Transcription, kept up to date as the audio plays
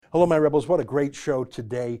Hello, my rebels. What a great show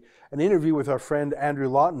today. An interview with our friend Andrew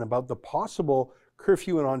Lawton about the possible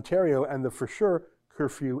curfew in Ontario and the for sure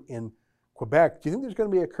curfew in Quebec. Do you think there's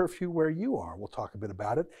going to be a curfew where you are? We'll talk a bit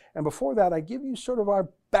about it. And before that, I give you sort of our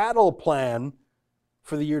battle plan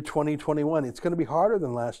for the year 2021. It's going to be harder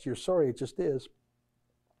than last year. Sorry, it just is.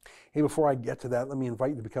 Hey, before I get to that, let me invite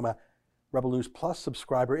you to become a Rebel News Plus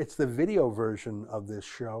subscriber. It's the video version of this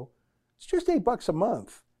show. It's just $8 a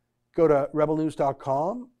month. Go to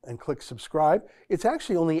rebelnews.com and click subscribe. It's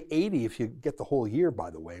actually only $80 if you get the whole year, by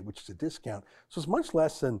the way, which is a discount. So it's much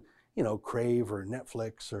less than, Crave or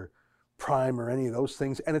Netflix or Prime or any of those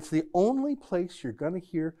things. And it's the only place you're going to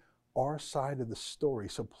hear our side of the story.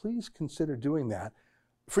 So please consider doing that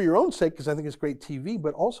for your own sake, because I think it's great TV,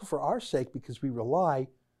 but also for our sake, because we rely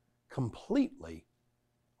completely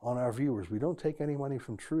on our viewers. We don't take any money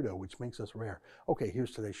from Trudeau, which makes us rare. Okay,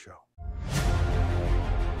 here's today's show.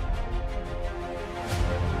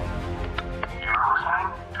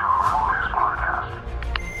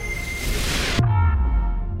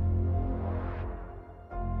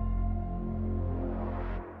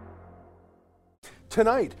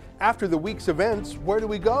 Tonight, after the week's events, where do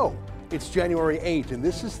we go? It's January 8th, and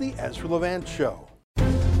this is the Ezra Levant Show.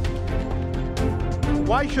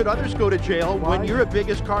 Why should others go to jail when you're the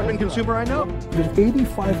biggest carbon consumer I know? There's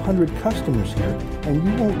 8,500 customers here, and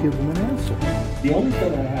you won't give them an answer. The only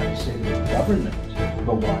thing I have to say to the government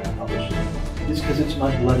about why I publish it is because it's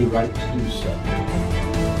my bloody right to do so.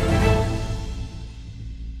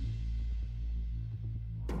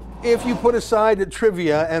 If you put aside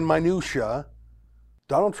trivia and minutia,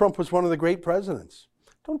 Donald Trump was one of the great presidents.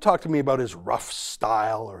 Don't talk to me about his rough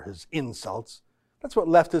style or his insults. That's what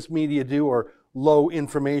leftist media do, or low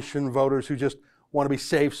information voters who just want to be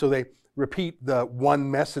safe, so they repeat the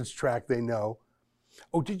one message track they know.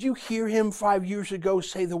 Oh, did you hear him 5 years ago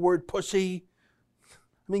say the word pussy?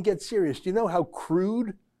 I mean, get serious. Do you know how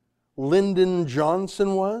crude Lyndon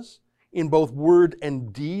Johnson was in both word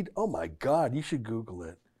and deed? Oh my God, you should Google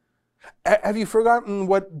it. Have you forgotten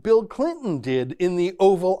what Bill Clinton did in the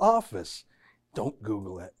Oval Office? Don't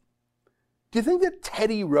Google it. Do you think that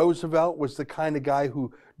Teddy Roosevelt was the kind of guy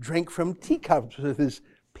who drank from teacups with his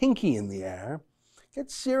pinky in the air? Get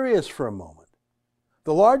serious for a moment.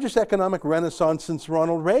 The largest economic renaissance since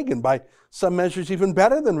Ronald Reagan, by some measures even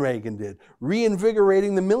better than Reagan did,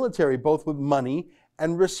 reinvigorating the military both with money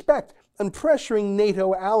and respect, and pressuring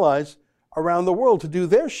NATO allies around the world to do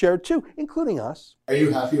their share too, including us. Are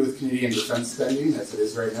you happy with Canadian defense spending as it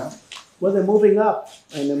is right now? Well, they're moving up,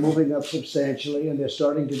 and they're moving up substantially, and they're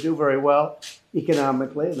starting to do very well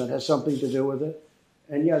economically, and that has something to do with it.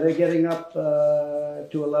 And yeah, they're getting up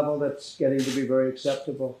to a level that's getting to be very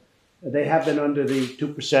acceptable. They have been under the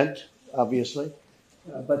 2%, obviously,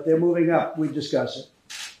 but they're moving up. We discuss it.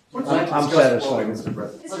 I'm satisfied.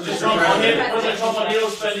 President Trump on NATO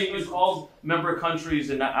spending has called member countries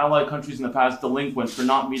and allied countries in the past delinquent for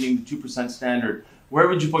not meeting the 2% standard. Where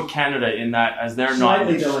would you put Canada in that, as they're not?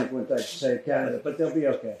 Slightly delinquent, I'd say, Canada, but they'll be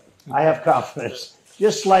okay. I have confidence.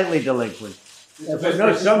 Just slightly delinquent. But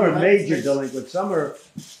no, some are major delinquent. Some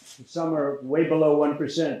are way below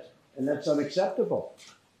 1%, and that's unacceptable.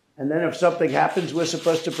 And then if something happens, we're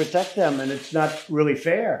supposed to protect them, and it's not really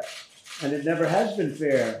fair. And it never has been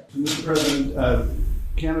fair. Mr. President,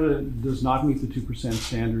 Canada does not meet the 2%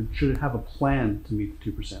 standard. Should it have a plan to meet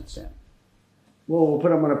the 2% standard? Well, we'll put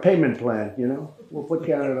them on a payment plan, We'll put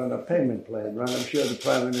Canada on a payment plan, right? I'm sure the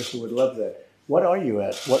Prime Minister would love that. What are you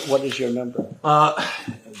at? What is your number?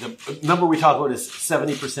 The number we talk about is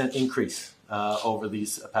 70% increase over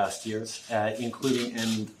these past years, including,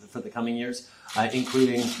 and for the coming years,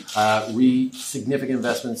 including significant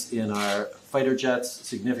investments in our fighter jets,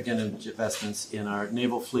 significant investments in our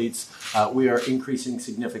naval fleets. We are increasing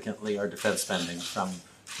significantly our defense spending from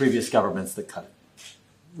previous governments that cut it.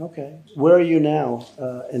 Okay. Where are you now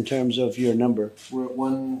in terms of your number? We're at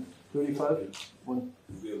 135?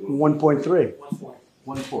 1.3.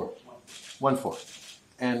 1.4.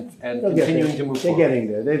 And continuing to move forward. They're getting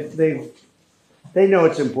there. They know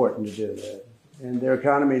it's important to do that. And their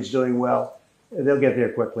economy is doing well. They'll get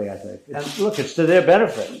there quickly, I think. Look, it's to their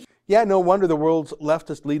benefit. Yeah, no wonder the world's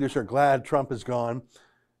leftist leaders are glad Trump is gone.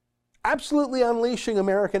 Absolutely unleashing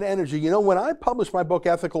American energy. When I published my book,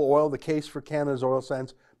 Ethical Oil, The Case for Canada's Oil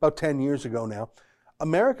Sands, about 10 years ago now,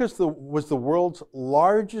 America was the world's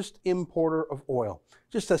largest importer of oil.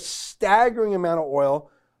 Just a staggering amount of oil,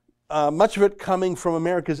 much of it coming from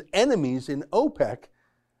America's enemies in OPEC.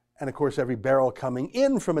 And of course, every barrel coming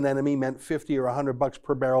in from an enemy meant $50 or $100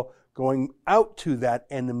 per barrel going out to that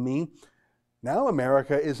enemy. Now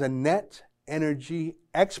America is a net energy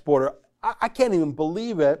exporter. I can't even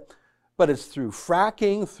believe it. But it's through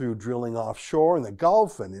fracking, through drilling offshore in the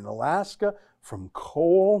Gulf and in Alaska, from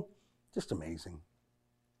coal. Just amazing.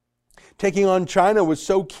 Taking on China was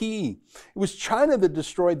so key. It was China that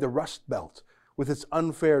destroyed the Rust Belt with its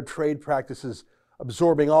unfair trade practices,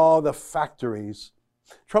 absorbing all the factories.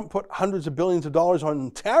 Trump put hundreds of billions of dollars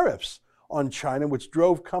on tariffs on China, which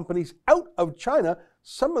drove companies out of China,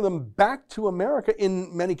 some of them back to America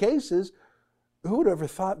in many cases. Who would have ever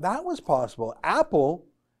thought that was possible? Apple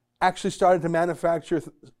actually started to manufacture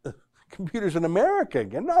computers in America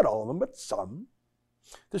again, not all of them, but some.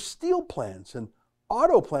 There's steel plants and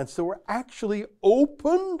auto plants that were actually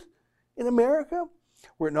opened in America.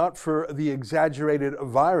 Were it not for the exaggerated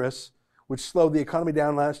virus, which slowed the economy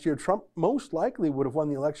down last year, Trump most likely would have won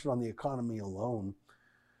the election on the economy alone.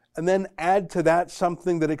 And then add to that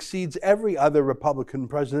something that exceeds every other Republican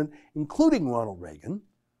president, including Ronald Reagan,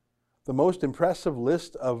 the most impressive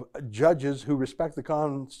list of judges who respect the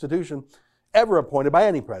Constitution ever appointed by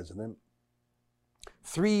any president.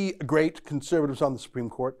 3 great conservatives on the Supreme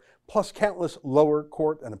Court, plus countless lower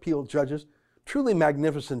court and appeal judges, truly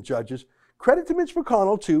magnificent judges. Credit to Mitch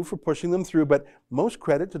McConnell, too, for pushing them through, but most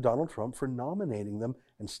credit to Donald Trump for nominating them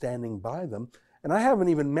and standing by them. And I haven't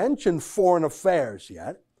even mentioned foreign affairs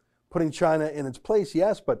yet. Putting China in its place,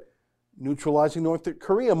 yes, but neutralizing North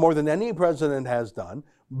Korea more than any president has done,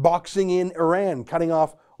 boxing in Iran, cutting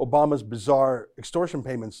off Obama's bizarre extortion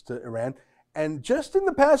payments to Iran, and just in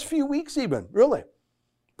the past few weeks even, really,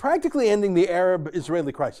 practically ending the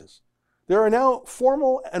Arab-Israeli crisis. There are now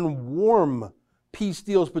formal and warm peace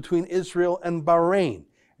deals between Israel and Bahrain,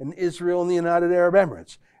 and Israel and the United Arab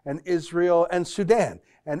Emirates, and Israel and Sudan,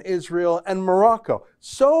 and Israel and Morocco.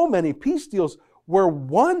 So many peace deals where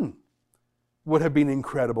one would have been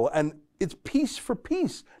incredible. And it's peace for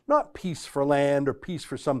peace, not peace for land or peace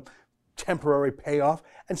for some temporary payoff.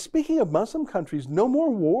 And speaking of Muslim countries, no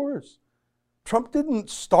more wars. Trump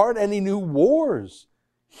didn't start any new wars.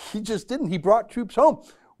 He just didn't. He brought troops home,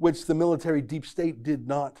 which the military deep state did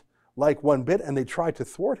not like one bit, and they tried to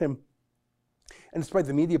thwart him. And despite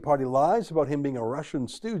the media party lies about him being a Russian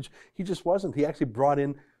stooge, he just wasn't. He actually brought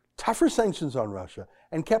in tougher sanctions on Russia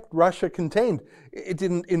and kept Russia contained. It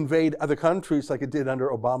didn't invade other countries like it did under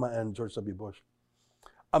Obama and George W. Bush.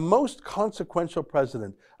 A most consequential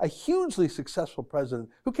president, a hugely successful president.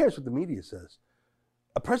 Who cares what the media says?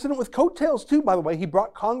 A president with coattails too, by the way. He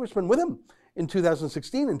brought congressmen with him in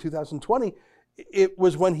 2016 and 2020. It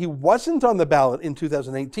was when he wasn't on the ballot in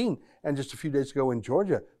 2018 and just a few days ago in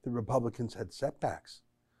Georgia that Republicans had setbacks.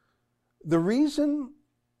 The reason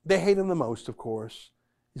they hate him the most, of course,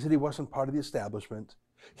 is that he wasn't part of the establishment.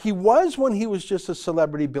 He was when he was just a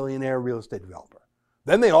celebrity billionaire real estate developer.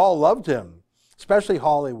 Then they all loved him, especially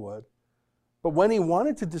Hollywood. But when he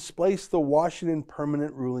wanted to displace the Washington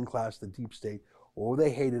permanent ruling class, the deep state, oh,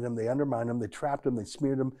 they hated him, they undermined him, they trapped him, they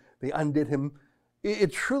smeared him, they undid him.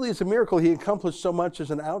 It truly is a miracle he accomplished so much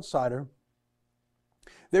as an outsider.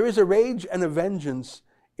 There is a rage and a vengeance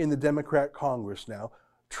in the Democrat Congress now.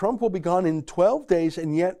 Trump will be gone in 12 days,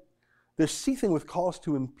 and yet they're seething with calls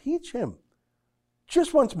to impeach him.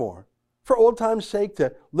 Just once more, for old time's sake,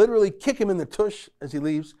 to literally kick him in the tush as he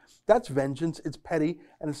leaves. That's vengeance, it's petty,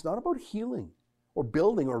 and it's not about healing or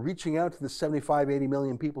building or reaching out to the 75, 80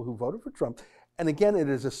 million people who voted for Trump. And again, it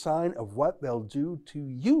is a sign of what they'll do to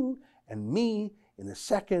you and me in a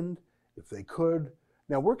second, if they could.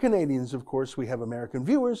 Now, we're Canadians, of course. We have American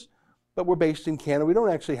viewers, but we're based in Canada. We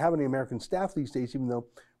don't actually have any American staff these days, even though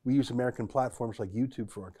we use American platforms like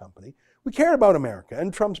YouTube for our company. We care about America,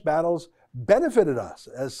 and Trump's battles benefited us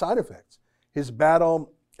as side effects. His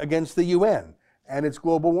battle against the UN and its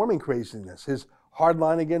global warming craziness, his hard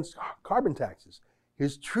line against carbon taxes,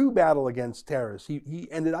 his true battle against terrorists. He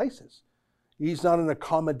ended ISIS. He's not an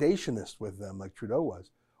accommodationist with them like Trudeau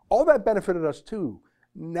was. All that benefited us too.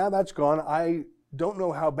 Now that's gone. I don't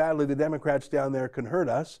know how badly the Democrats down there can hurt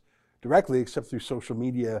us directly, except through social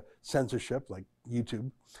media censorship like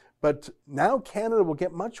YouTube. But now Canada will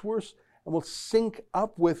get much worse and will sync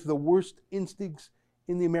up with the worst instincts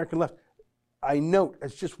in the American left. I note,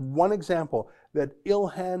 as just one example, that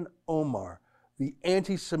Ilhan Omar, the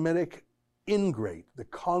anti-Semitic ingrate, the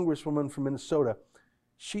congresswoman from Minnesota,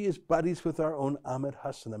 she is buddies with our own Ahmed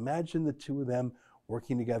Hassan. Imagine the two of them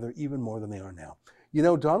working together even more than they are now. You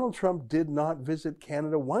know, Donald Trump did not visit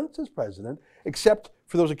Canada once as president, except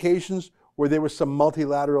for those occasions where there was some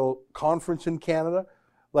multilateral conference in Canada,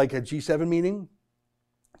 like a G7 meeting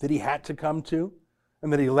that he had to come to,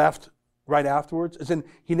 and that he left right afterwards. As in,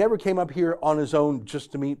 he never came up here on his own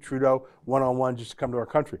just to meet Trudeau one-on-one, just to come to our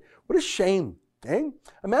country. What a shame, eh?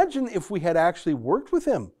 Imagine if we had actually worked with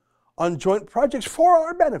him on joint projects for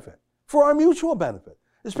our benefit, for our mutual benefit.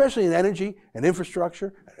 especially in energy and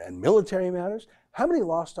infrastructure and military matters. How many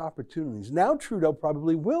lost opportunities? Now Trudeau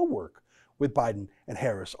probably will work with Biden and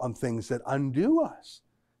Harris on things that undo us.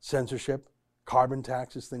 Censorship, carbon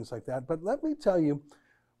taxes, things like that. But let me tell you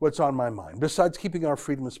what's on my mind. Besides keeping our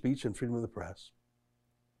freedom of speech and freedom of the press,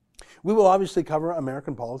 we will obviously cover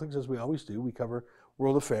American politics as we always do. We cover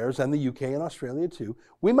world affairs and the UK and Australia too.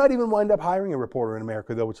 We might even wind up hiring a reporter in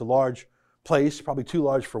America, though it's a large place, probably too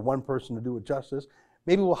large for one person to do it justice.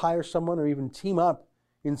 Maybe we'll hire someone or even team up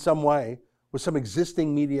in some way with some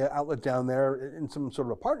existing media outlet down there in some sort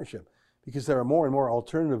of a partnership, because there are more and more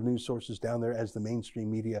alternative news sources down there as the mainstream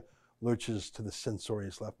media lurches to the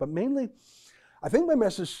censorious left. But mainly, I think my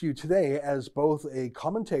message to you today, as both a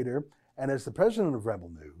commentator and as the president of Rebel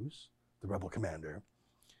News, the Rebel Commander,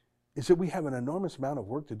 is that we have an enormous amount of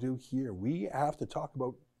work to do here. We have to talk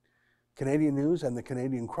about Canadian news and the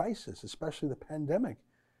Canadian crisis, especially the pandemic,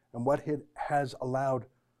 and what it has allowed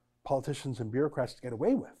politicians and bureaucrats to get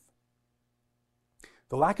away with.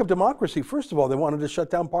 The lack of democracy. First of all, they wanted to shut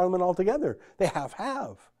down Parliament altogether. They have.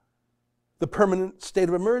 The permanent state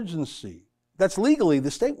of emergency. That's legally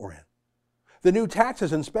the state we're in. The new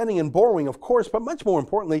taxes and spending and borrowing, of course, but much more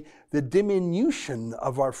importantly, the diminution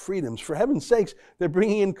of our freedoms. For heaven's sakes, they're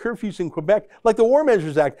bringing in curfews in Quebec, like the War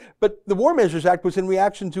Measures Act. But the War Measures Act was in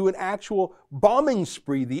reaction to an actual bombing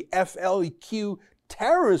spree, the FLQ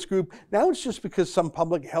terrorist group. Now it's just because some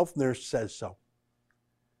public health nurse says so.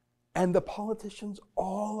 And the politicians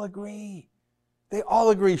all agree. They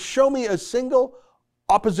all agree. Show me a single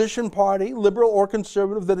opposition party, liberal or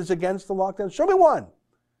conservative, that is against the lockdown. Show me one.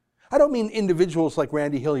 I don't mean individuals like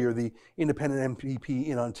Randy Hillier, the independent MPP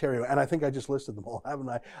in Ontario, and I think I just listed them all, haven't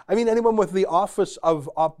I? I mean anyone with the office of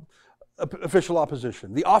official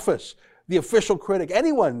opposition, the office, the official critic,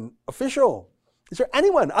 anyone official. Is there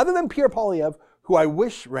anyone other than Pierre Poilievre, who I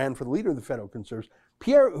wish ran for the leader of the Federal Conservatives,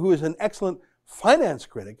 Pierre, who is an excellent finance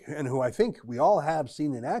critic and who I think we all have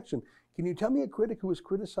seen in action? Can you tell me a critic who has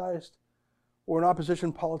criticized or an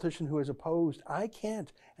opposition politician who has opposed? I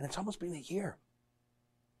can't, and it's almost been a year.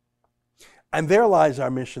 And there lies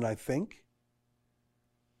our mission, I think,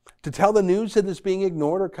 to tell the news that is being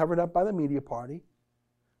ignored or covered up by the media party,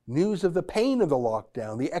 news of the pain of the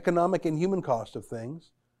lockdown, the economic and human cost of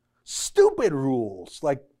things, stupid rules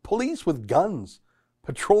like police with guns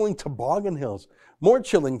patrolling toboggan hills, more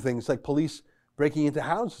chilling things like police breaking into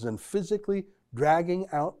houses and physically dragging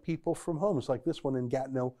out people from homes, like this one in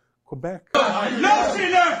Gatineau, Quebec.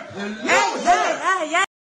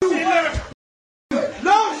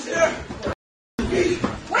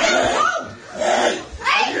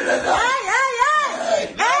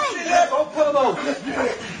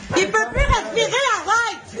 Il peut plus respirer,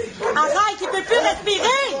 arrête! Arrête, il peut plus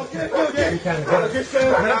respirer!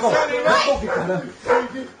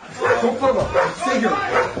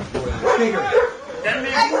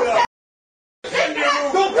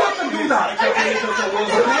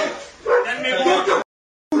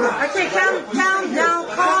 Okay,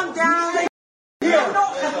 calm down.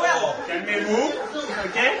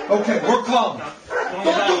 Okay, we're calm.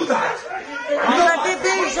 Don't do that.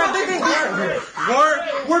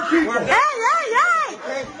 We're people.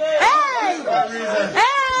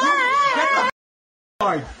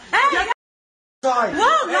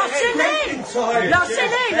 Non,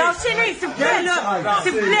 lâchez-les, s'il vous plaît, là.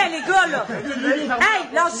 S'il vous plaît, les gars, là. Hey,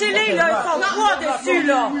 lâchez-les, là. Ils sont trois dessus,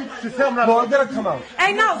 là. Tu fermes la porte.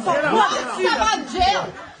 Hey, non, ils sont trois dessus,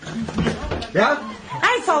 là.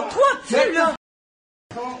 Hey, ils sont trois dessus, là.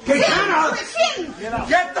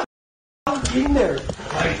 Get the in there.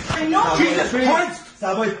 Jesus Christ.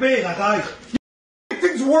 Ça va être pire, arrête.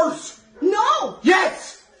 Things worse. No!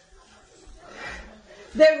 Yes.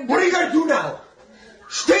 What are you gonna do now?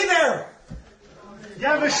 Stay there. You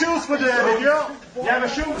have a shoes for the video? You have a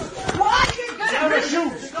shoes? You have a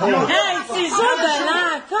shoes? Hey, c'est ça de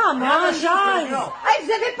là. Comment, genre? Hey,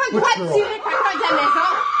 vous avez pas le droit de tirer quelqu'un de la maison.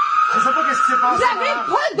 Je sais pas qu'est-ce qui s'est passé. Vous avez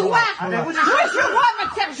pas le droit. Moi, je veux voir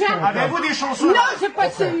votre sergent. Avez-vous des chaussures? Non, j'ai pas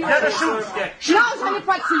tiré. You have a shoes? Non, j'en ai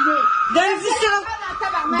pas tiré. Donne-y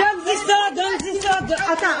ça.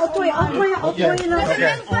 Attends, on toi, là. C'est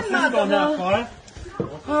même pas de mandat, là.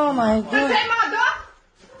 Oh my God. C'est un mandat?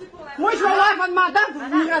 Moi, je vais avoir votre mandat, vous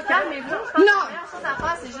venez calmez-vous. Non.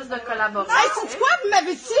 C'est juste de collaborer. Hey, c'est quoi? Vous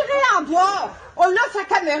m'avez tiré en bois. On a sa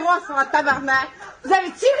caméra sur un tabarnak. Vous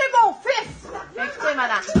avez tiré mon fils. Écoutez,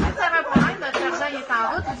 madame, si vous avez un problème, notre sergent est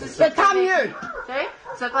en route. C'est tant mieux. OK?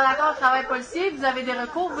 Vous n'êtes pas d'accord au travail policier, vous avez des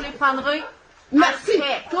recours, vous les prendrez. Merci.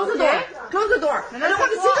 Après. Close the door. Close the door. I don't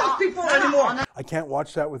want to see those people anymore. I can't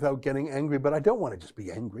watch that without getting angry, but I don't want to just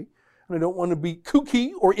be angry. And I don't want to be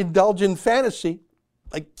kooky or indulge in fantasy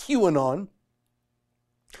like QAnon.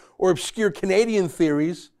 Or obscure Canadian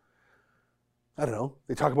theories. I don't know,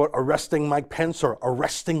 they talk about arresting Mike Pence or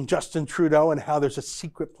arresting Justin Trudeau and how there's a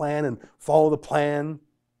secret plan and follow the plan.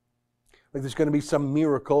 Like there's going to be some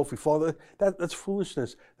miracle if we follow that's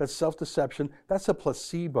foolishness. That's self-deception. That's a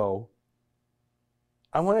placebo.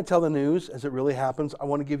 I want to tell the news as it really happens. I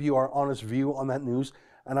want to give you our honest view on that news.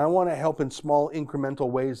 And I want to help in small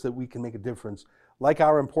incremental ways that we can make a difference. Like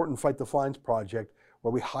our important Fight the Fines project,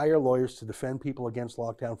 where we hire lawyers to defend people against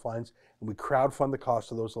lockdown fines and we crowdfund the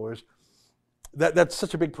cost of those lawyers. That's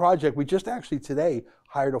such a big project. We just actually today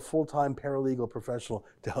hired a full-time paralegal professional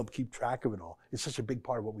to help keep track of it all. It's such a big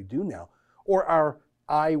part of what we do now. Or our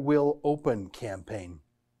I Will Open campaign,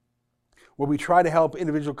 where we try to help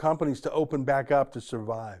individual companies to open back up to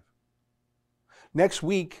survive. Next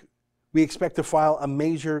week, we expect to file a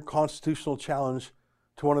major constitutional challenge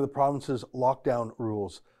to one of the province's lockdown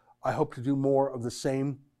rules. I hope to do more of the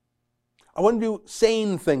same. I want to do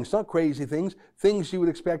sane things, not crazy things, things you would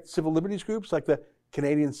expect civil liberties groups like the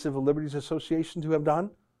Canadian Civil Liberties Association to have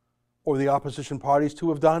done, or the opposition parties to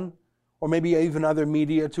have done, or maybe even other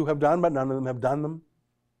media to have done, but none of them have done them.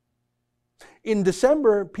 In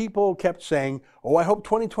December, people kept saying, oh, I hope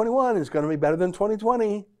 2021 is going to be better than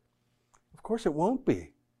 2020. Of course it won't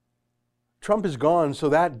be. Trump is gone, so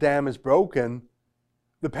that dam is broken.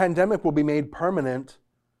 The pandemic will be made permanent.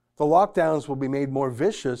 The lockdowns will be made more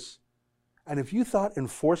vicious. And if you thought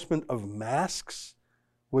enforcement of masks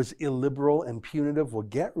was illiberal and punitive, well,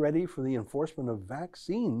 get ready for the enforcement of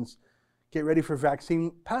vaccines. Get ready for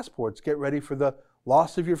vaccine passports. Get ready for the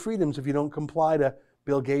loss of your freedoms if you don't comply to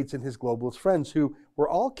Bill Gates and his globalist friends, who were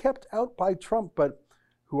all kept out by Trump, but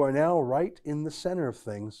who are now right in the center of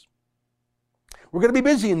things. We're going to be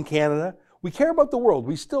busy in Canada. We care about the world.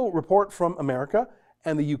 We still report from America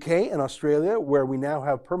and the UK and Australia, where we now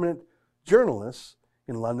have permanent journalists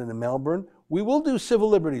in London and Melbourne. We will do civil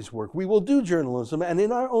liberties work. We will do journalism, and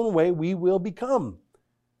in our own way, we will become,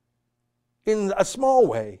 in a small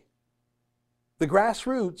way, the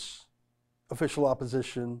grassroots official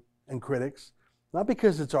opposition and critics, not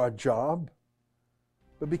because it's our job,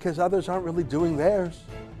 but because others aren't really doing theirs.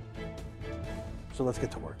 So let's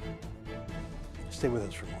get to work. Stay with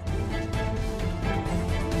us for more.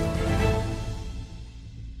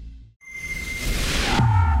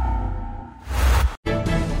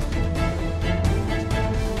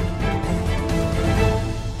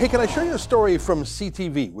 Hey, can I show you a story from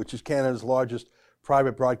CTV, which is Canada's largest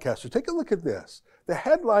private broadcaster? Take a look at this. The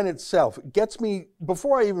headline itself gets me,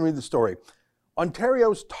 before I even read the story,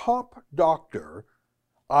 Ontario's top doctor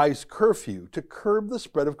eyes curfew to curb the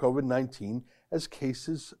spread of COVID-19 as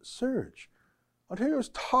cases surge. Ontario's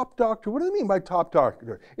top doctor, what do they mean by top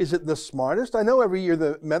doctor? Is it the smartest? I know every year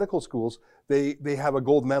the medical schools, they have a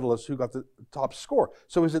gold medalist who got the top score.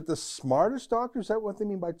 So is it the smartest doctor? Is that what they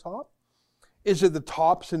mean by top? Is it the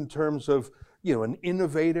tops in terms of, an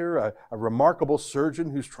innovator, a remarkable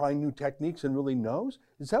surgeon who's trying new techniques and really knows?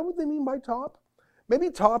 Is that what they mean by top?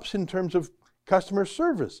 Maybe tops in terms of customer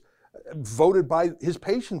service, voted by his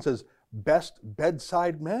patients as best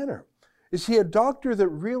bedside manner. Is he a doctor that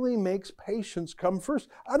really makes patients come first?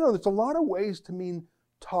 I don't know, there's a lot of ways to mean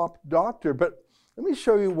top doctor, but let me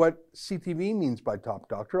show you what CTV means by top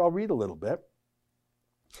doctor. I'll read a little bit.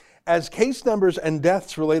 As case numbers and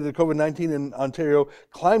deaths related to COVID-19 in Ontario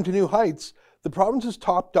climb to new heights, the province's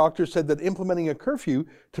top doctor said that implementing a curfew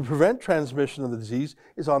to prevent transmission of the disease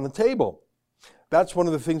is on the table. That's one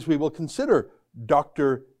of the things we will consider,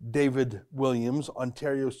 Dr. David Williams,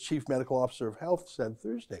 Ontario's Chief Medical Officer of Health, said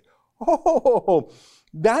Thursday. Oh,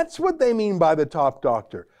 that's what they mean by the top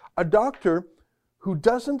doctor. A doctor who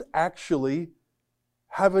doesn't actually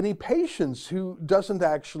have any patients, who doesn't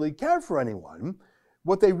actually care for anyone.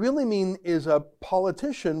 What they really mean is a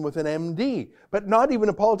politician with an MD, but not even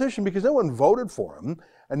a politician because no one voted for him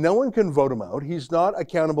and no one can vote him out. He's not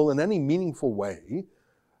accountable in any meaningful way.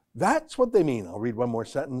 That's what they mean. I'll read one more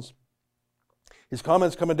sentence. His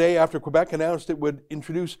comments come a day after Quebec announced it would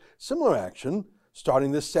introduce similar action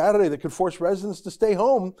starting this Saturday that could force residents to stay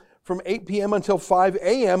home from 8 p.m. until 5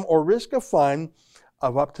 a.m. or risk a fine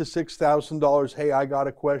of up to $6,000. Hey, I got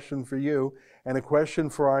a question for you and a question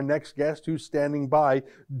for our next guest who's standing by.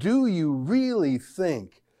 Do you really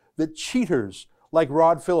think that cheaters like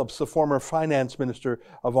Rod Phillips, the former finance minister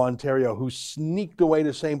of Ontario who sneaked away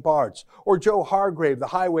to St. Bart's, or Joe Hargrave, the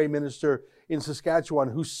highway minister in Saskatchewan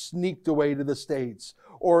who sneaked away to the States,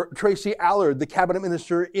 or Tracy Allard, the cabinet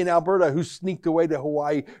minister in Alberta who sneaked away to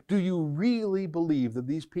Hawaii, do you really believe that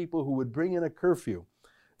these people who would bring in a curfew,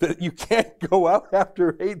 that you can't go out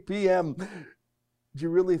after 8 p.m., Do you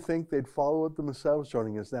really think they'd follow it themselves?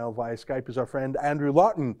 Joining us now via Skype is our friend Andrew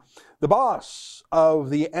Lawton, the boss of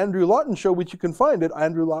the Andrew Lawton Show, which you can find at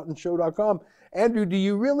andrewlawtonshow.com. Andrew, do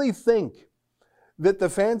you really think that the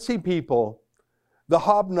fancy people, the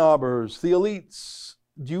hobnobbers, the elites,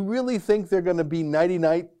 do you really think they're going to be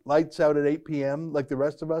nighty-night lights out at 8 p.m. like the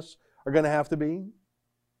rest of us are going to have to be?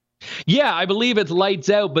 Yeah, I believe it's lights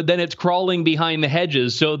out, but then it's crawling behind the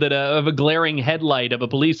hedges so that a glaring headlight of a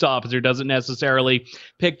police officer doesn't necessarily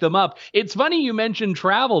pick them up. It's funny you mentioned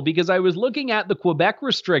travel, because I was looking at the Quebec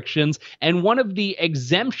restrictions, and one of the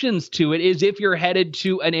exemptions to it is if you're headed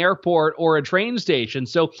to an airport or a train station.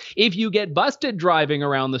 So if you get busted driving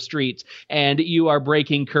around the streets and you are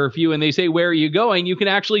breaking curfew and they say, "Where are you going?" you can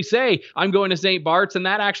actually say, "I'm going to St. Bart's," and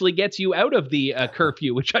that actually gets you out of the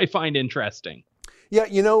curfew, which I find interesting. Yeah,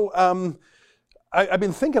 I've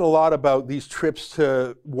been thinking a lot about these trips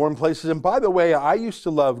to warm places. And by the way, I used to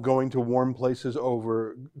love going to warm places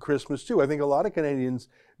over Christmas too. I think a lot of Canadians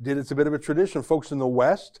did. It's a bit of a tradition. Folks in the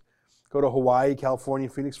West go to Hawaii, California,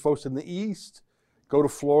 Phoenix. Folks in the East go to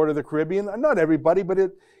Florida, the Caribbean. Not everybody, but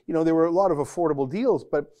there were a lot of affordable deals.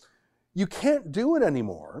 But you can't do it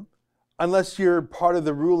anymore unless you're part of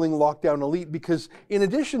the ruling lockdown elite, because in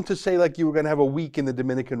addition to, say, like you were going to have a week in the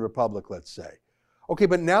Dominican Republic, let's say, okay,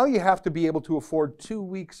 but now you have to be able to afford 2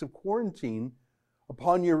 weeks of quarantine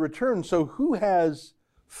upon your return. So who has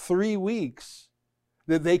 3 weeks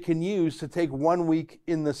that they can use to take 1 week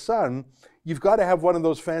in the sun? You've got to have one of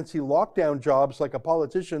those fancy lockdown jobs like a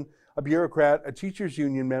politician, a bureaucrat, a teachers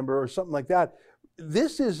union member, or something like that.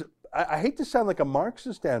 This is, I hate to sound like a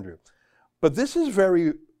Marxist, Andrew, but this is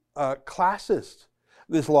very classist,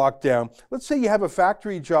 this lockdown. Let's say you have a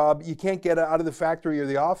factory job, you can't get out of the factory or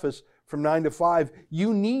the office from 9 to 5,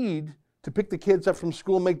 you need to pick the kids up from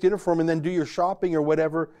school, make dinner for them, and then do your shopping or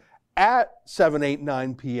whatever at 7, 8,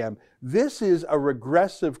 9 p.m. This is a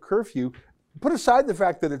regressive curfew. Put aside the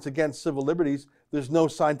fact that it's against civil liberties, there's no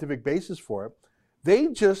scientific basis for it. They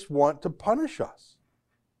just want to punish us.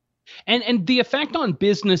 And the effect on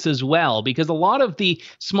business as well, because a lot of the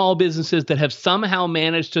small businesses that have somehow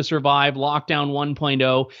managed to survive lockdown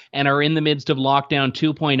 1.0 and are in the midst of lockdown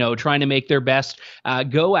 2.0, trying to make their best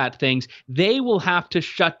go at things, they will have to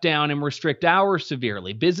shut down and restrict hours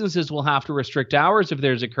severely. Businesses will have to restrict hours if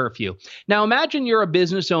there's a curfew. Now, imagine you're a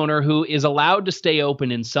business owner who is allowed to stay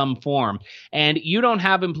open in some form, and you don't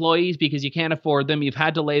have employees because you can't afford them. You've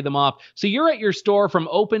had to lay them off. So you're at your store from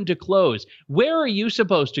open to close. Where are you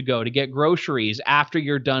supposed to go to get groceries after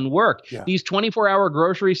you're done work? Yeah. These 24-hour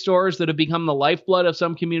grocery stores that have become the lifeblood of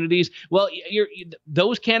some communities, well,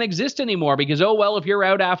 those can't exist anymore because, oh, well, if you're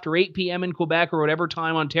out after 8 p.m. in Quebec or whatever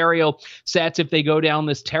time Ontario sets, if they go down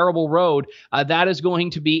this terrible road, that is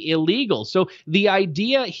going to be illegal. So the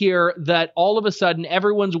idea here that all of a sudden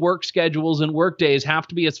everyone's work schedules and work days have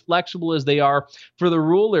to be as flexible as they are for the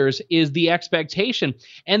rulers is the expectation.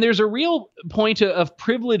 And there's a real point of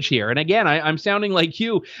privilege here. And again, I'm sounding like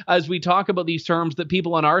you as we talk about these terms that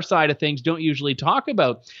people on our side of things don't usually talk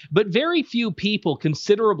about. But very few people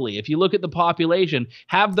considerably, if you look at the population,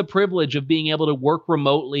 have the privilege of being able to work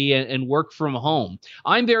remotely and work from home.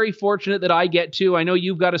 I'm very fortunate that I get to. I know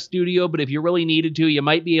you've got a studio, but if you really needed to, you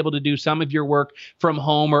might be able to do some of your work from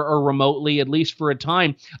home or remotely, at least for a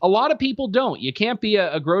time. A lot of people don't. You can't be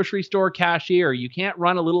a grocery store cashier. You can't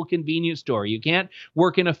run a little convenience store. You can't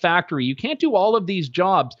work in a factory. You can't do all of these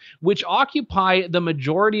jobs, which occupy the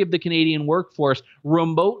majority of the Canadian workforce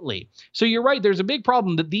remotely. So you're right. There's a big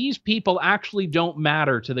problem that these people actually don't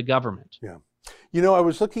matter to the government. Yeah. You know, I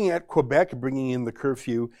was looking at Quebec bringing in the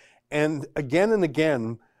curfew, and again,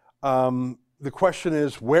 the question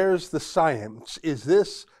is, where's the science? Is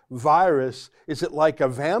this virus, is it like a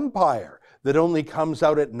vampire that only comes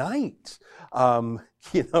out at night? The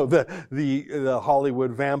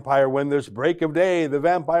Hollywood vampire, when there's break of day, the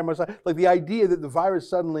vampire must, like the idea that the virus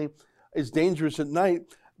suddenly is dangerous at night.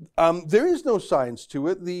 There is no science to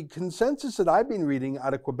it. The consensus that I've been reading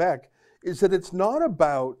out of Quebec is that it's not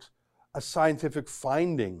about a scientific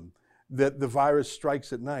finding that the virus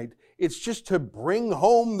strikes at night. It's just to bring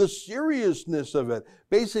home the seriousness of it.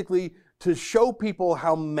 Basically, to show people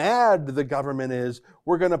how mad the government is,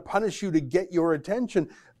 we're going to punish you to get your attention.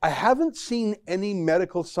 I haven't seen any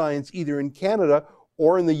medical science either in Canada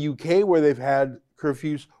or in the UK where they've had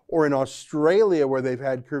curfews or in Australia where they've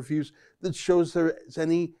had curfews that shows there's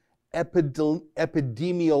any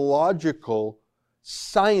epidemiological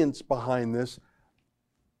science behind this.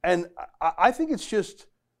 And I think it's just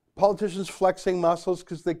politicians flexing muscles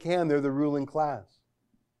because they can. They're the ruling class.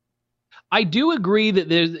 I do agree that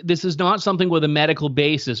this is not something with a medical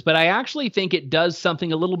basis, but I actually think it does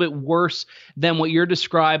something a little bit worse than what you're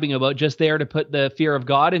describing about just there to put the fear of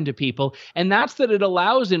God into people. And that's that it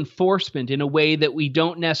allows enforcement in a way that we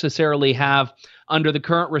don't necessarily have under the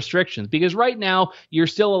current restrictions. Because right now, you're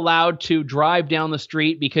still allowed to drive down the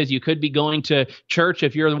street because you could be going to church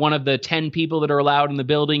if you're one of the 10 people that are allowed in the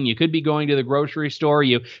building. You could be going to the grocery store.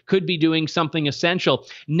 You could be doing something essential.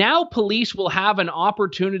 Now, police will have an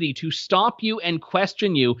opportunity to stop you and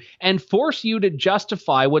question you and force you to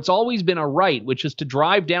justify what's always been a right, which is to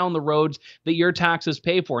drive down the roads that your taxes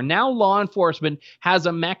pay for. Now, law enforcement has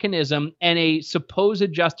a mechanism and a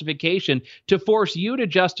supposed justification to force you to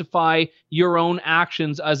justify your own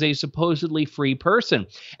actions as a supposedly free person.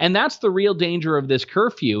 And that's the real danger of this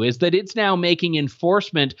curfew, is that it's now making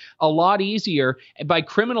enforcement a lot easier by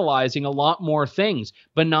criminalizing a lot more things,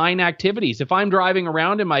 benign activities. If I'm driving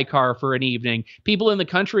around in my car for an evening, people in the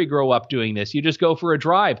country grow up doing this. You just go for a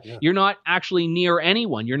drive. Yeah. You're not actually near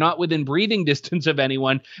anyone. You're not within breathing distance of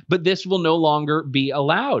anyone, but this will no longer be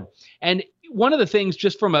allowed. And one of the things,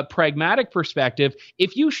 just from a pragmatic perspective,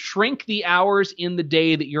 if you shrink the hours in the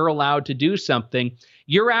day that you're allowed to do something,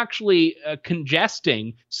 you're actually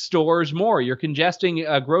congesting stores more. You're congesting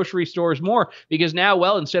grocery stores more, because now,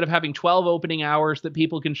 well, instead of having 12 opening hours that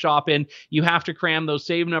people can shop in, you have to cram those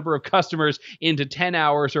same number of customers into 10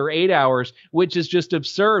 hours or 8 hours, which is just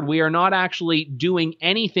absurd. We are not actually doing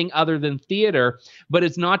anything other than theater, but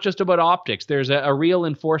it's not just about optics. There's a real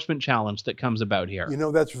enforcement challenge that comes about here. You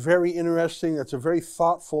know, that's very interesting. That's a very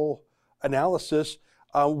thoughtful analysis.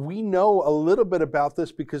 We know a little bit about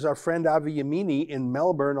this because our friend Avi Yamini in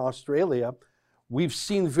Melbourne, Australia, we've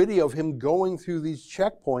seen video of him going through these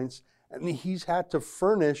checkpoints, and he's had to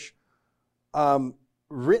furnish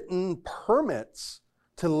written permits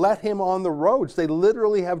to let him on the roads. They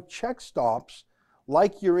literally have check stops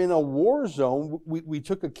like you're in a war zone. We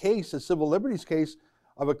took a case, a civil liberties case,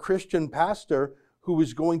 of a Christian pastor who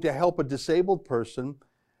was going to help a disabled person.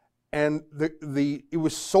 And it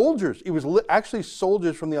was soldiers. It was actually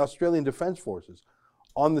soldiers from the Australian Defence Forces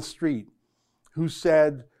on the street who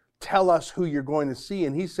said, "Tell us who you're going to see."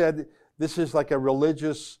 And he said, "This is like a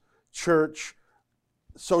religious church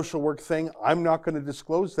social work thing. I'm not going to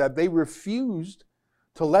disclose that." They refused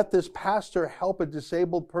to let this pastor help a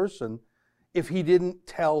disabled person if he didn't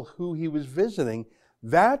tell who he was visiting.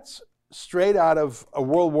 That's straight out of a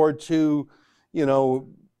World War II,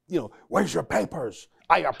 where's your papers?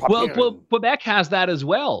 Well, Quebec has that as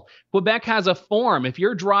well. Quebec has a form. If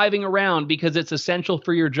you're driving around because it's essential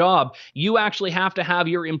for your job, you actually have to have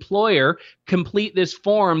your employer complete this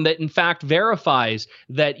form that in fact verifies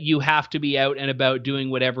that you have to be out and about doing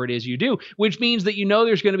whatever it is you do, which means that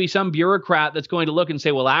there's going to be some bureaucrat that's going to look and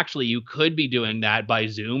say, well, actually, you could be doing that by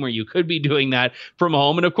Zoom, or you could be doing that from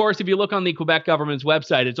home. And of course, if you look on the Quebec government's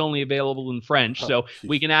website, it's only available in French. So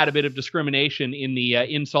we can add a bit of discrimination in the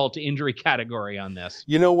insult to injury category on this.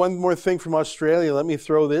 You know, one more thing from Australia. Let me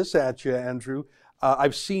throw this at you, Andrew.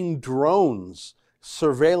 I've seen drones,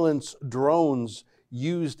 surveillance drones,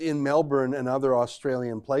 used in Melbourne and other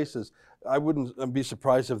Australian places. I wouldn't be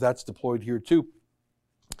surprised if that's deployed here too.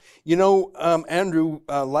 You know, Andrew,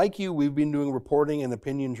 like you, we've been doing reporting and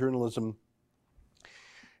opinion journalism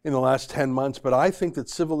in the last 10 months, but I think that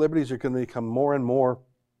civil liberties are going to become more and more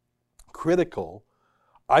critical.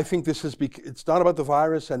 I think it's not about the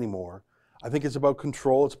virus anymore. I think it's about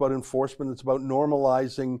control, it's about enforcement, it's about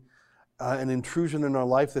normalizing an intrusion in our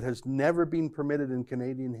life that has never been permitted in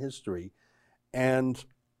Canadian history. And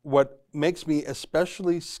what makes me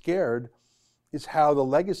especially scared is how the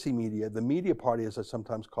legacy media, the media party as I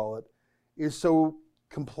sometimes call it, is so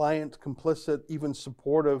compliant, complicit, even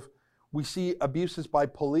supportive. We see abuses by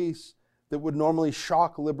police that would normally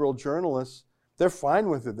shock liberal journalists. They're fine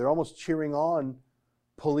with it. They're almost cheering on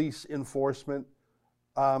police enforcement.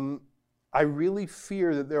 I really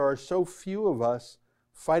fear that there are so few of us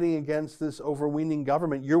fighting against this overweening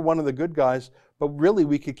government. You're one of the good guys, but really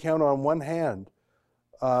we could count on one hand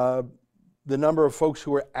the number of folks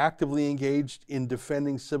who are actively engaged in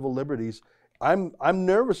defending civil liberties. I'm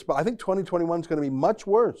nervous, but I think 2021 is going to be much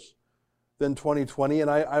worse than 2020, and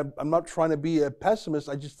I'm not trying to be a pessimist.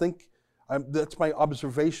 I just think that's my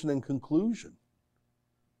observation and conclusion.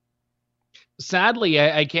 sadly,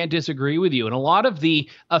 I can't disagree with you. And a lot of the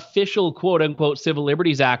official quote unquote civil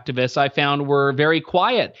liberties activists I found were very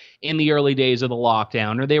quiet in the early days of the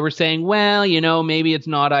lockdown, or they were saying, well, maybe it's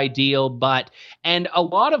not ideal, but, and a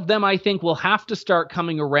lot of them I think will have to start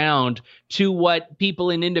coming around to what people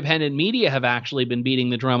in independent media have actually been beating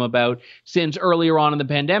the drum about since earlier on in the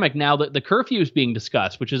pandemic, now that the curfew is being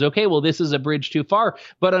discussed, which is, okay, well, this is a bridge too far.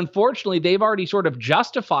 But unfortunately, they've already sort of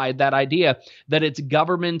justified that idea that it's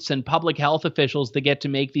governments and public health officials that get to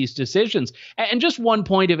make these decisions. And just one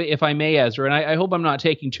point of it, if I may, Ezra, and I hope I'm not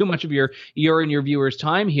taking too much of your and your viewers'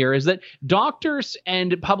 time here, is that doctors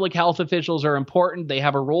and public health officials are important. They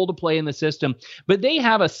have a role to play in the system, but they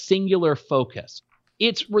have a singular focus.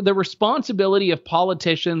 It's the responsibility of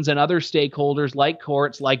politicians and other stakeholders like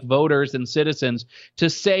courts, like voters and citizens to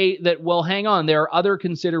say that, well, hang on, there are other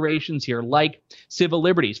considerations here like civil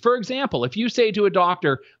liberties. For example, if you say to a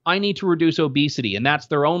doctor, I need to reduce obesity, and that's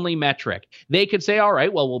their only metric, they could say, all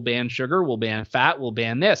right, well, we'll ban sugar, we'll ban fat, we'll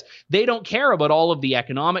ban this. They don't care about all of the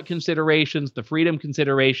economic considerations, the freedom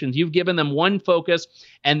considerations. You've given them one focus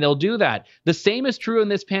and they'll do that. The same is true in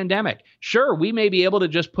this pandemic. Sure, we may be able to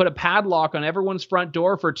just put a padlock on everyone's front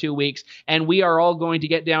door for 2 weeks and we are all going to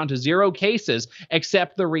get down to 0 cases,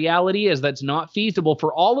 except the reality is that's not feasible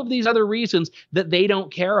for all of these other reasons that they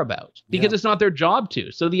don't care about because it's not their job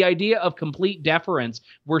to. So the idea of complete deference,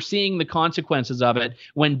 we're seeing the consequences of it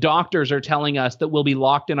when doctors are telling us that we'll be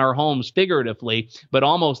locked in our homes figuratively, but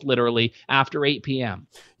almost literally after 8 p.m.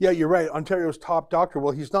 Yeah, you're right. Ontario's top doctor,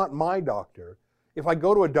 well, he's not my doctor. If I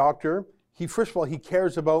go to a doctor, first of all, he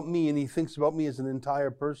cares about me and he thinks about me as an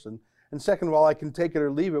entire person. And second of all, I can take it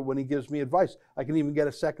or leave it when he gives me advice. I can even get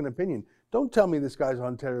a second opinion. Don't tell me this guy's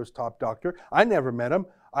Ontario's top doctor. I never met him.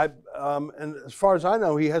 And as far as I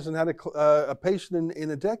know, he hasn't had a patient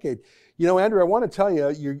in a decade. You know, Andrew, I want to tell you,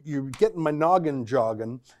 you're getting my noggin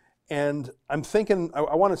jogging, and I'm thinking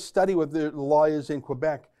I want to study what the law is in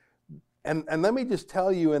Quebec. And let me just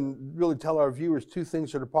tell you and really tell our viewers 2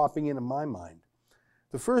 things that are popping into my mind.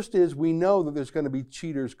 The first is we know that there's going to be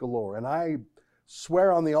cheaters galore, and I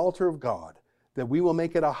swear on the altar of God that we will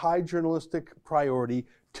make it a high journalistic priority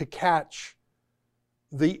to catch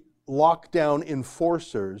the lockdown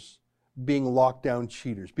enforcers being lockdown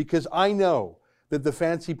cheaters, because I know that the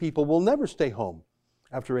fancy people will never stay home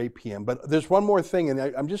after 8 p.m. But there's one more thing, and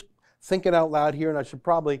I'm just thinking out loud here, and I should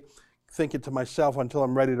probably think it to myself until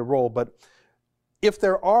I'm ready to roll. But if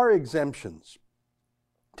there are exemptions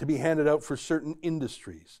to be handed out for certain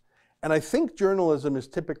industries, and I think journalism is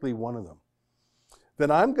typically one of them, then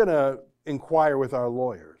I'm going to inquire with our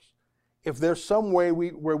lawyers if there's some way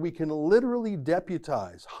where we can literally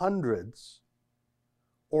deputize hundreds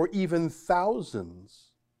or even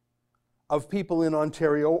thousands of people in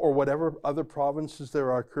Ontario or whatever other provinces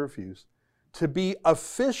there are curfews to be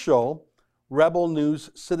official Rebel News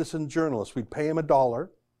citizen journalists. We'd pay them $1,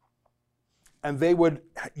 and they would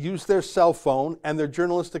use their cell phone, and their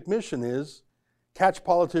journalistic mission is catch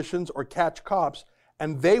politicians or catch cops,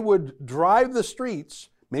 and they would drive the streets.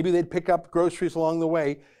 Maybe they'd pick up groceries along the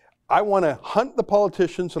way. I want to hunt the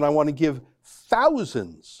politicians, and I want to give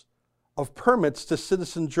thousands of permits to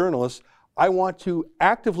citizen journalists. I want to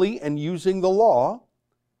actively, and using the law,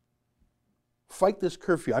 fight this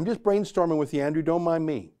curfew. I'm just brainstorming with you, Andrew. Don't mind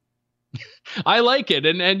me. I like it.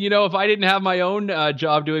 And you know, if I didn't have my own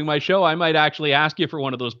job doing my show, I might actually ask you for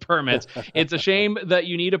one of those permits. It's a shame that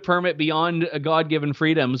you need a permit beyond God-given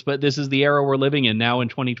freedoms, but this is the era we're living in now in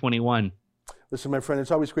 2021. Listen, my friend,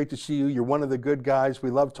 it's always great to see you. You're one of the good guys. We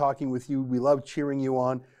love talking with you. We love cheering you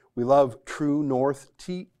on. We love True North,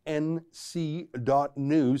 TNC.news.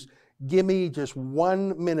 Give me just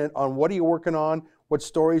 1 minute on what are you working on? What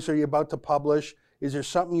stories are you about to publish? Is there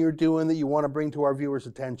something you're doing that you want to bring to our viewers'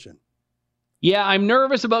 attention? Yeah, I'm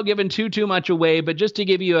nervous about giving too much away, but just to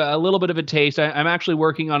give you a little bit of a taste, I'm actually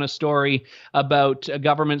working on a story about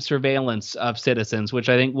government surveillance of citizens, which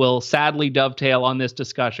I think will sadly dovetail on this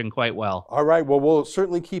discussion quite well. All right, well, we'll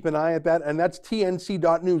certainly keep an eye at that, and that's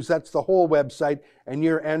tnc.news. That's the whole website, and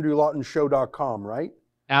you're andrewlawtonshow.com, right?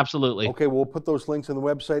 Absolutely. Okay, we'll put those links on the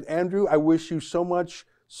website. Andrew, I wish you so much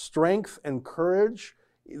strength and courage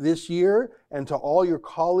this year, and to all your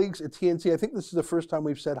colleagues at TNC. I think this is the first time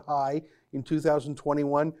we've said hi in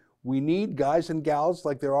 2021. We need guys and gals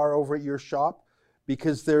like there are over at your shop,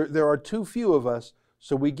 because there are too few of us.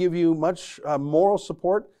 So we give you much moral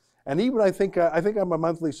support, and even I think I'm a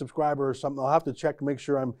monthly subscriber or something. I'll have to check to make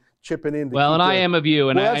sure I'm chipping in. Well, and I am of you,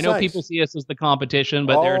 and I know people see us as the competition,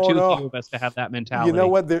 but there are too few of us to have that mentality. You know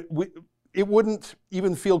what? It wouldn't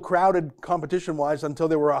even feel crowded competition-wise until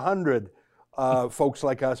there were 100 folks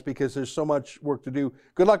like us, because there's so much work to do.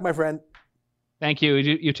 Good luck, my friend. Thank you.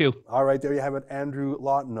 You too. All right, there you have it. Andrew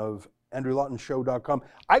Lawton of AndrewLawtonShow.com.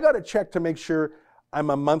 I got to check to make sure I'm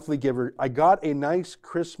a monthly giver. I got a nice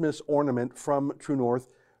Christmas ornament from True North,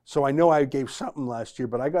 so I know I gave something last year,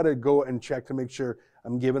 but I got to go and check to make sure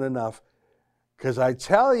I'm giving enough. Because I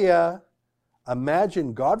tell you,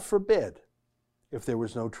 imagine, God forbid, if there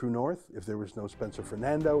was no True North, if there was no Spencer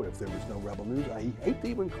Fernando, if there was no Rebel News. I hate to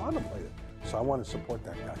even contemplate it. So I want to support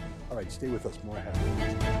that guy. All right, stay with us. More ahead.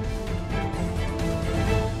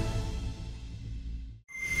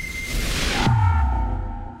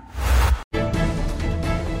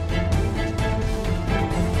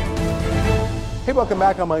 Hey, welcome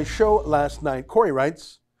back on my show last night. Corey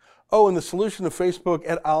writes, oh, and the solution to Facebook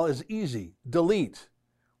et al. Is easy. Delete.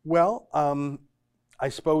 Well, I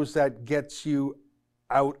suppose that gets you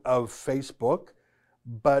out of Facebook,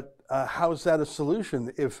 but how's that a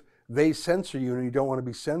solution? If they censor you and you don't want to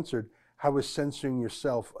be censored, how is censoring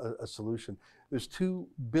yourself a solution? There's 2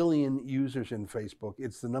 billion users in Facebook.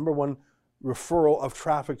 It's the #1 referral of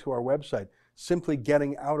traffic to our website. Simply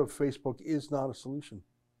getting out of Facebook is not a solution.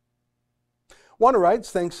 Wanda writes,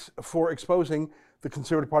 thanks for exposing the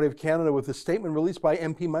Conservative Party of Canada with a statement released by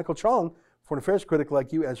MP Michael Chong. For an affairs critic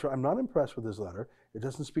like you, Ezra, I'm not impressed with his letter. It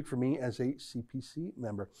doesn't speak for me as a CPC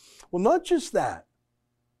member. Well, not just that.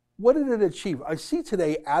 What did it achieve? I see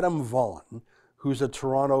today Adam Vaughan, who's a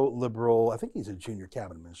Toronto Liberal, I think he's a junior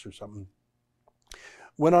cabinet minister or something,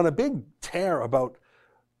 went on a big tear about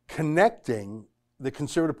connecting the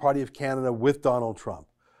Conservative Party of Canada with Donald Trump,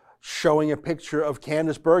 showing a picture of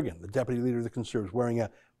Candace Bergen, the deputy leader of the Conservatives, wearing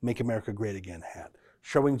a Make America Great Again hat,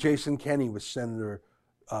 showing Jason Kenney with Senator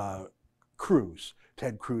Cruz,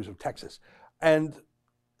 Ted Cruz of Texas. And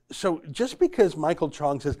so just because Michael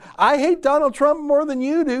Chong says, I hate Donald Trump more than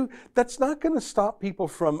you do, that's not going to stop people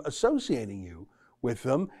from associating you with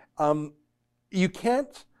them. You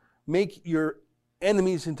can't make your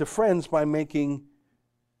enemies into friends by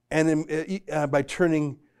by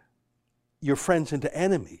turning your friends into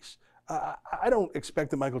enemies. I don't expect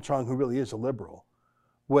that Michael Chong, who really is a liberal,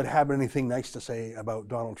 would have anything nice to say about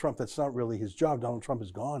Donald Trump. That's not really his job. Donald Trump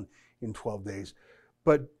is gone in 12 days.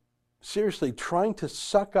 But seriously, trying to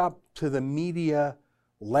suck up to the media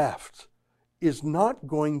left is not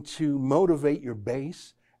going to motivate your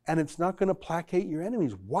base, and it's not going to placate your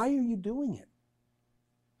enemies. Why are you doing it?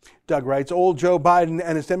 Doug writes, old Joe Biden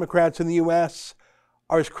and his Democrats in the U.S.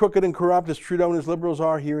 are as crooked and corrupt as Trudeau and his Liberals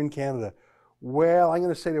are here in Canada. Well, I'm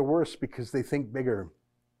going to say they're worse because they think bigger.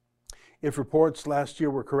 If reports last year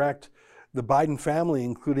were correct, the Biden family,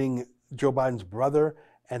 including Joe Biden's brother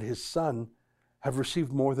and his son, have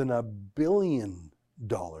received more than $1 billion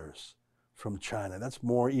from China. That's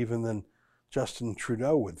more even than Justin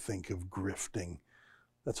Trudeau would think of grifting.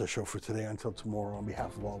 That's our show for today. Until tomorrow, on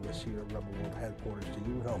behalf of all of us here at Rebel World Headquarters, to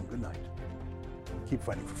you at home, good night. Keep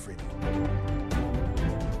fighting for freedom.